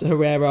 then out to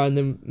Herrera, and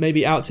then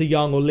maybe out to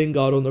Young or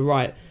Lingard on the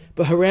right.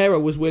 But Herrera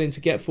was willing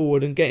to get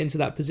forward and get into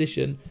that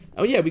position.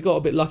 Oh yeah, we got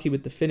a bit lucky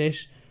with the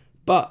finish.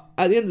 But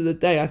at the end of the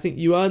day, I think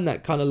you earn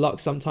that kind of luck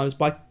sometimes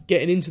by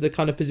getting into the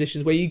kind of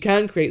positions where you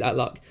can create that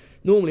luck.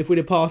 Normally, if we'd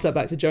have passed that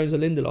back to Jones or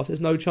Lindelof,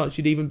 there's no chance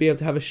you'd even be able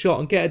to have a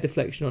shot and get a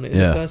deflection on it in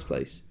the first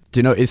place. Do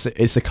you know,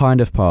 it's a kind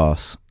of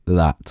pass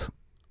that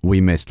we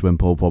missed when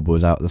Paul Pogba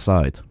was out the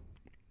side.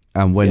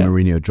 And when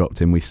Mourinho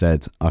dropped him, we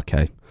said,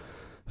 okay,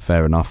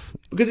 fair enough.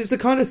 Because it's the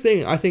kind of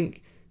thing, I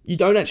think, you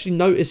don't actually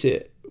notice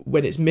it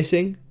when it's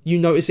missing. You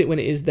notice it when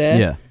it is there.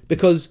 Yeah.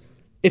 Because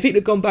if it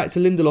had gone back to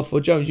Lindelof or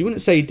Jones, you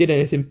wouldn't say he did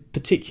anything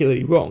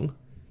particularly wrong.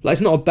 Like,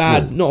 it's not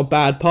a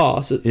bad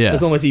pass,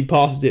 as long as he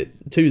passes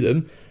it to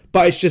them.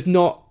 But it's just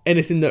not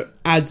anything that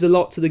adds a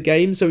lot to the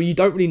game, so you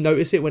don't really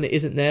notice it when it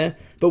isn't there.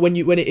 But when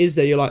it is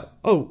there, you're like,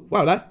 oh,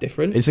 wow, that's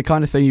different. It's the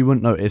kind of thing you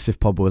wouldn't notice if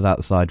Pogba was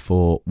outside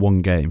for one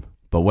game.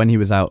 But when he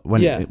was out,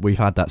 we've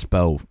had that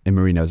spell in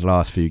Mourinho's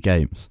last few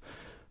games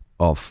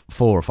of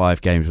 4 or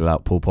 5 games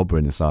without Paul Pogba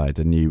in the side,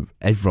 and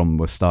everyone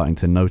was starting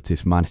to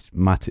notice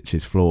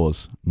Matic's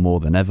flaws more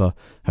than ever,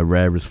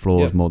 Herrera's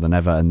flaws more than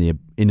ever, and the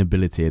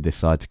inability of this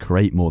side to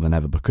create more than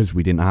ever because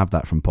we didn't have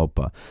that from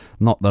Pogba.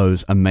 Not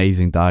those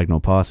amazing diagonal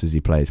passes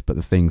he plays, but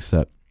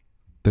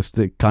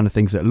the kind of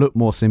things that look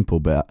more simple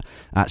but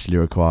actually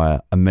require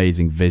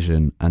amazing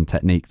vision and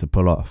technique to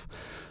pull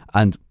off.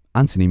 And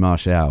Anthony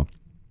Martial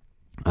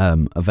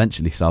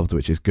eventually subbed,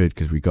 which is good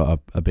because we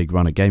got a big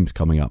run of games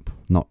coming up.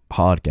 Not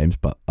hard games,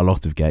 but a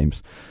lot of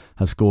games.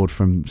 Has scored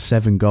from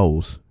 7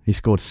 goals. He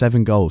scored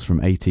 7 goals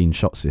from 18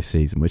 shots this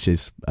season, which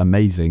is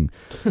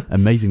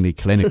amazingly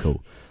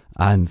clinical.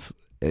 And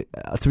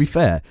to be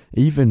fair,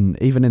 even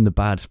in the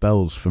bad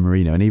spells for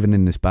Mourinho, and even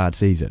in this bad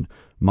season,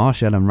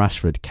 Martial and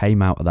Rashford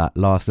came out of that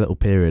last little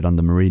period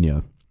under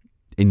Mourinho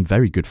in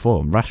very good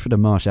form. Rashford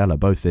and Martial are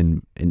both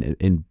in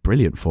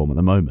brilliant form at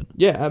the moment.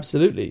 Yeah,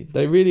 absolutely.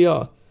 They really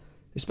are.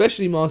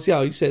 Especially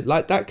Martial, you said,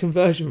 like, that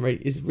conversion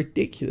rate is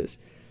ridiculous.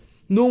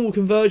 Normal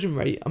conversion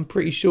rate, I'm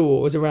pretty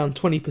sure, was around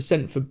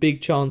 20% for big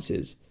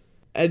chances.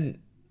 And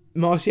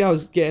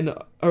Martial's getting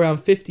around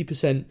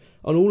 50%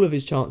 on all of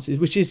his chances,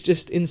 which is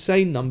just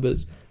insane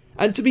numbers.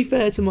 And to be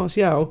fair to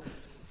Martial,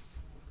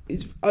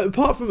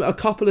 apart from a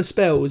couple of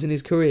spells in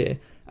his career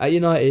at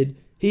United,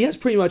 he has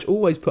pretty much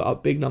always put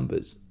up big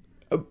numbers.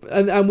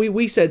 And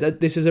we said that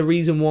this is a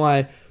reason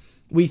why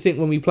we think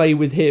when we play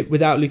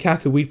without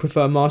Lukaku, we'd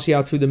prefer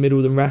Martial through the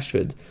middle than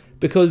Rashford,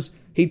 because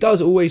he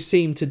does always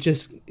seem to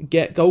just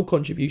get goal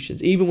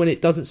contributions, even when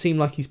it doesn't seem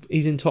like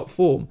he's in top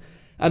form.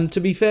 And to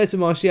be fair to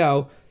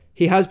Martial,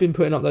 he has been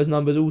putting up those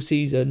numbers all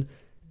season.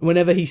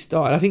 Whenever he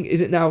started, I think,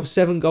 is it now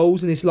 7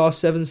 goals in his last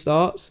 7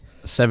 starts?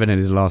 7 in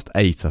his last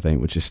 8, I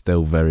think, which is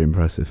still very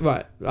impressive.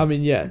 Right. I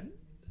mean, yeah,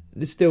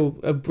 it's still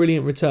a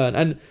brilliant return.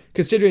 And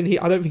considering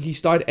I don't think he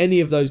started any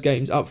of those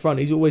games up front.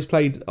 He's always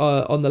played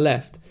on the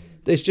left.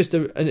 It's just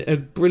a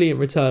brilliant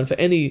return for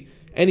any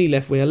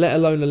left winger, let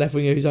alone a left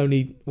winger who's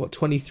only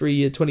 22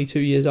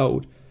 years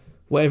old,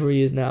 whatever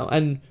he is now.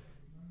 And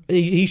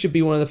he should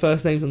be one of the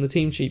first names on the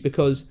team sheet,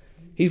 because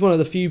he's one of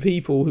the few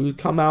people who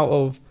come out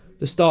of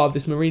the start of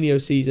this Mourinho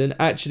season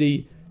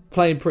actually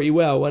playing pretty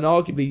well, and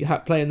arguably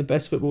playing the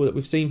best football that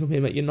we've seen from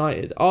him at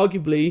United.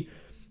 Arguably,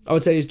 I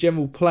would say his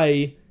general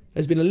play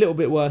has been a little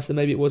bit worse than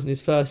maybe it was in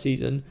his first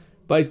season,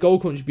 but his goal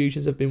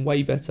contributions have been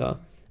way better.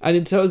 And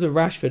in terms of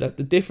Rashford,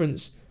 the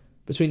difference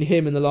between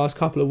him and the last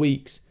couple of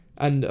weeks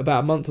and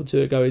about a month or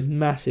two ago is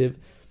massive.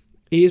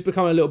 He is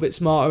becoming a little bit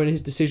smarter in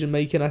his decision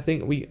making. I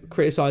think we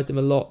criticised him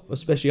a lot,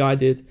 especially I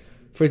did,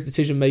 for his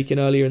decision making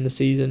earlier in the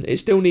season. It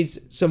still needs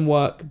some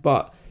work,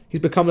 but he's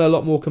becoming a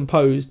lot more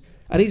composed,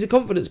 and he's a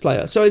confidence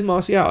player. So is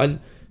Martial, and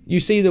you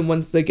see them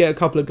once they get a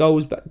couple of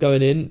goals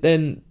going in,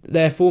 then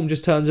their form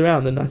just turns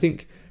around, and I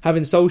think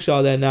having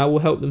Solskjaer there now will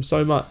help them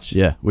so much.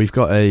 Yeah, we've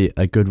got a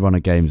good run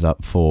of games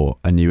up for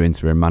a new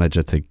interim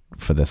manager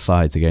for the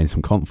side to gain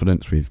some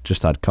confidence. We've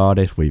just had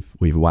Cardiff,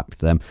 we've whacked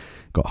them,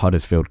 got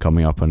Huddersfield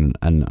coming up, and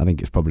I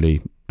think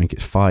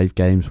it's 5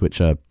 games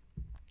which are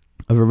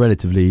of a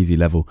relatively easy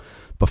level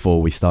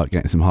before we start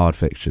getting some hard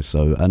fixtures.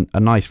 So a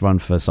nice run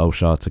for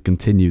Solskjaer to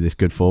continue this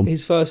good form.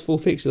 His first 4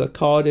 fixtures are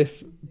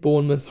Cardiff,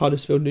 Bournemouth,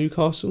 Huddersfield,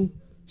 Newcastle.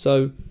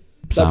 So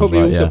that Sounds probably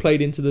right, also yeah.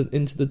 played into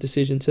the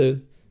decision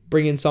to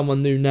bring in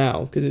someone new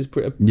now, because it's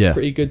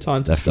pretty good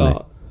time to definitely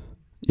start.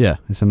 Yeah,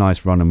 it's a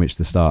nice run in which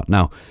to start.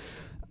 Now,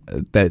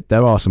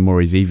 there are some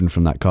worries even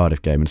from that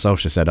Cardiff game, and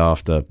Solskjaer said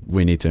after,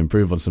 we need to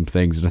improve on some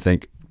things, and I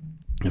think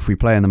if we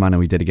play in the manner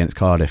we did against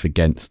Cardiff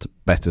against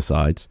better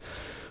sides,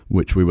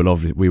 which we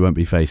won't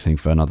be facing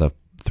for another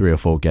 3 or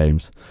 4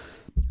 games,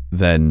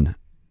 then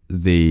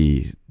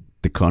the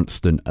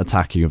constant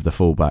attacking of the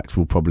fullbacks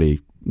will probably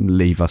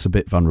leave us a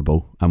bit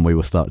vulnerable, and we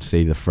will start to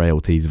see the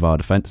frailties of our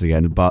defence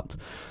again. But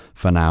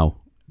for now,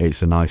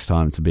 it's a nice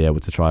time to be able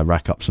to try and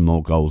rack up some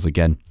more goals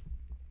again,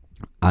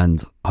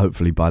 and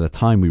hopefully by the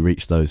time we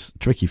reach those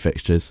tricky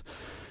fixtures,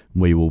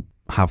 we will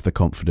have the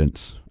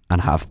confidence and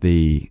have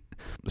the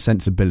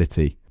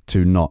sensibility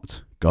to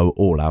not go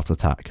all out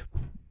attack,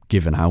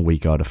 given how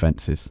weak our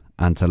defence is,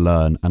 and to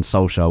learn. And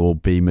Solskjaer will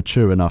be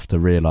mature enough to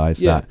realise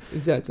that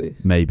exactly.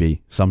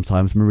 maybe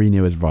sometimes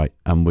Mourinho is right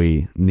and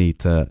we need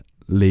to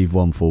leave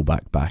one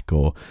fullback back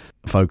or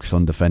focus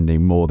on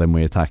defending more than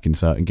we attack in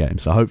certain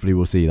games. So hopefully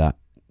we'll see that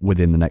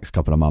within the next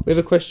couple of months. We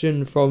have a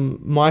question from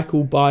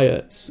Michael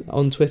Byerts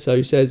on Twitter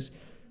who says,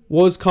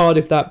 was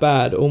Cardiff that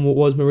bad, or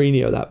was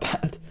Mourinho that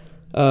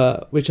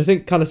bad? Which I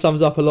think kind of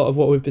sums up a lot of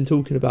what we've been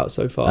talking about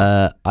so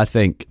far. I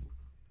think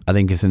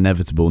it's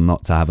inevitable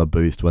not to have a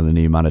boost when the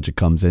new manager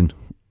comes in,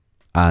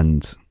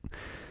 and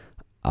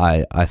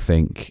I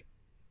think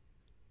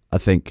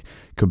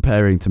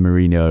comparing to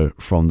Mourinho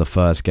from the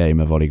first game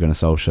of Ole Gunnar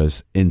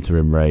Solskjaer's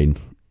interim reign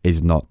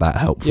is not that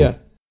helpful. Yeah.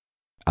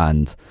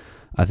 And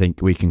I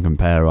think we can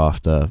compare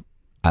at the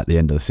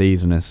end of the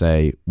season and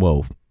say,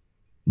 well,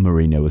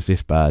 Mourinho was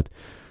this bad,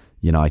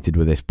 United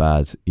were this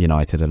bad,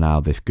 United are now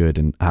this good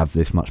and have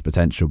this much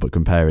potential, but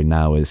comparing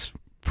now is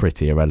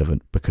pretty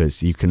irrelevant,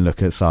 because you can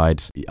look at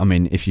sides. I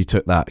mean, if you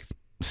took that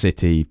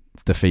City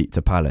defeat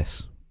to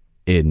Palace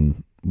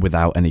in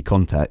without any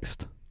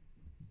context,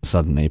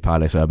 suddenly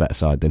Palace are a better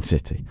side than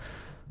City.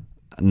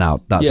 Now,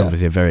 that's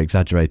obviously a very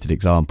exaggerated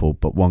example,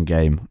 but one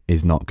game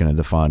is not going to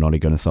define Ole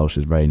Gunnar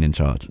Solskjaer's reign in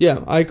charge.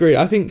 Yeah, I agree.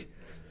 I think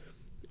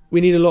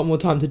we need a lot more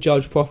time to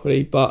judge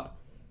properly, but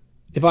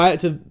if I had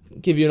to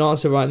give you an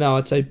answer right now,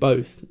 I'd say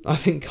both. I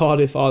think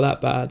Cardiff are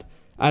that bad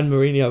and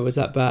Mourinho was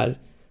that bad.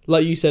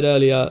 Like you said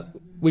earlier,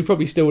 we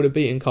probably still would have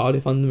beaten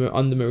Cardiff under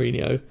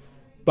Mourinho,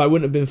 but it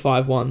wouldn't have been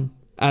 5-1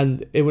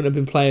 and it wouldn't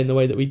have been playing the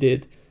way that we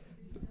did.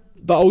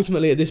 But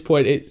ultimately at this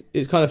point,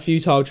 it's kind of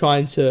futile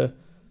trying to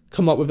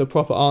come up with a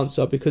proper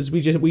answer, because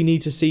we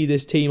need to see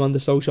this team under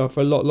Solskjaer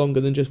for a lot longer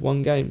than just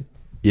one game.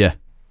 Yeah.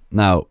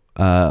 Now,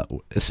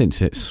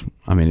 since it's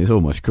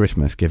almost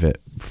Christmas, give it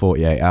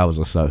 48 hours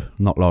or so,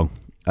 not long,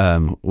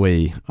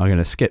 we are going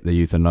to skip the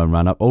youth and loan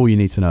roundup. All you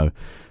need to know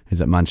is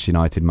that Manchester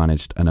United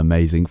managed an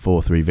amazing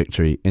 4-3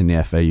 victory in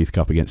the FA Youth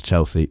Cup against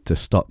Chelsea to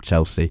stop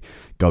Chelsea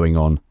going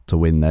on to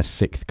win their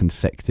 6th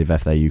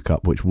consecutive FA Youth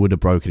Cup, which would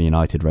have broken the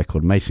United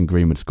record. Mason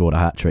Greenwood scored a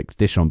hat-trick,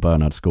 Dishon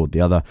Bernard scored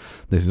the other.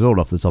 This is all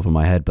off the top of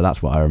my head, but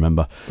that's what I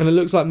remember. And it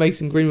looks like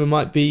Mason Greenwood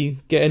might be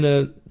getting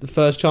the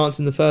first chance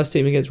in the first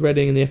team against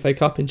Reading in the FA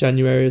Cup in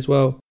January as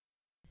well.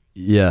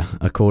 Yeah,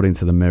 according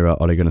to the Mirror,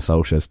 Ole Gunnar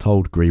Solskjaer has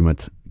told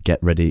Greenwood, get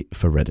ready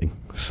for Reading.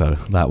 So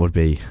that would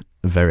be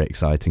very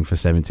exciting for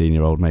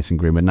 17-year-old Mason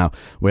Greenwood. Now,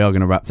 we are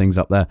going to wrap things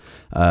up there.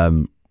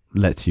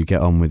 Let you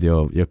get on with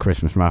your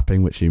Christmas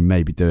wrapping, which you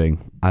may be doing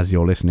as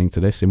you're listening to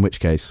this, in which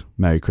case,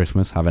 Merry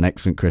Christmas, have an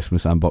excellent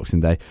Christmas and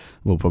Boxing Day.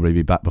 We'll probably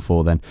be back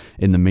before then.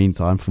 In the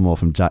meantime, for more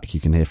from Jack, you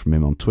can hear from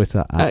him on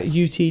Twitter at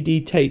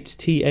UTD Tait,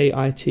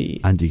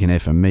 Tait. And you can hear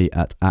from me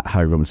at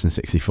Harry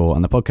Robinson64,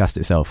 and the podcast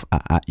itself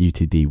at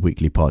UTD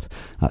Weekly Pod.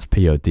 That's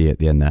POD at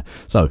the end there.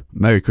 So,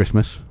 Merry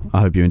Christmas. I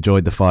hope you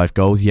enjoyed the 5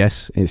 goals.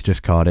 Yes, it's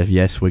just Cardiff.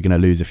 Yes, we're going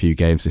to lose a few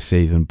games this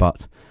season,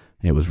 but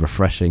it was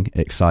refreshing,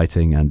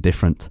 exciting and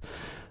different.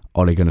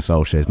 Ole Gunnar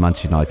Solskjaer is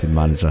Manchester United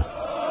manager.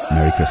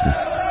 Merry Christmas.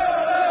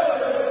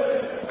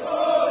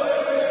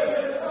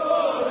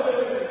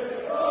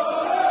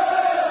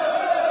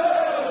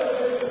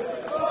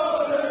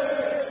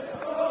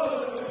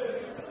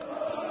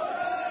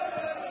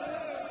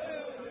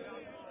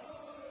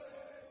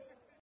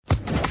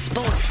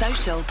 Sports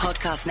Social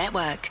Podcast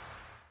Network.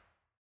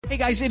 Hey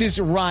guys, it is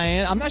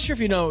Ryan. I'm not sure if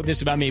you know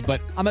this about me, but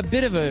I'm a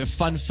bit of a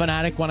fun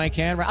fanatic when I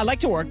can. I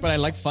like to work, but I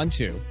like fun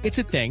too. It's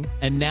a thing.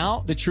 And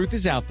now the truth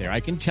is out there.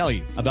 I can tell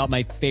you about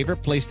my favorite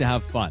place to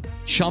have fun.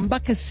 Chumba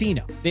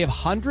Casino. They have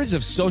hundreds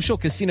of social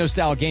casino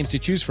style games to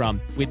choose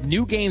from with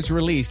new games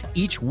released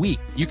each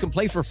week. You can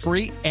play for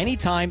free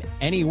anytime,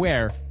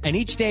 anywhere. And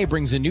each day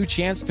brings a new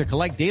chance to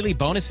collect daily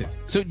bonuses.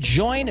 So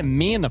join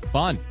me in the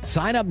fun.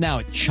 Sign up now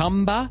at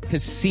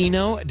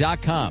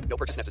ChumbaCasino.com. No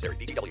purchase necessary.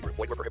 VGW Group.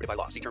 Void where prohibited by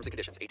law. See terms and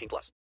conditions. 18+.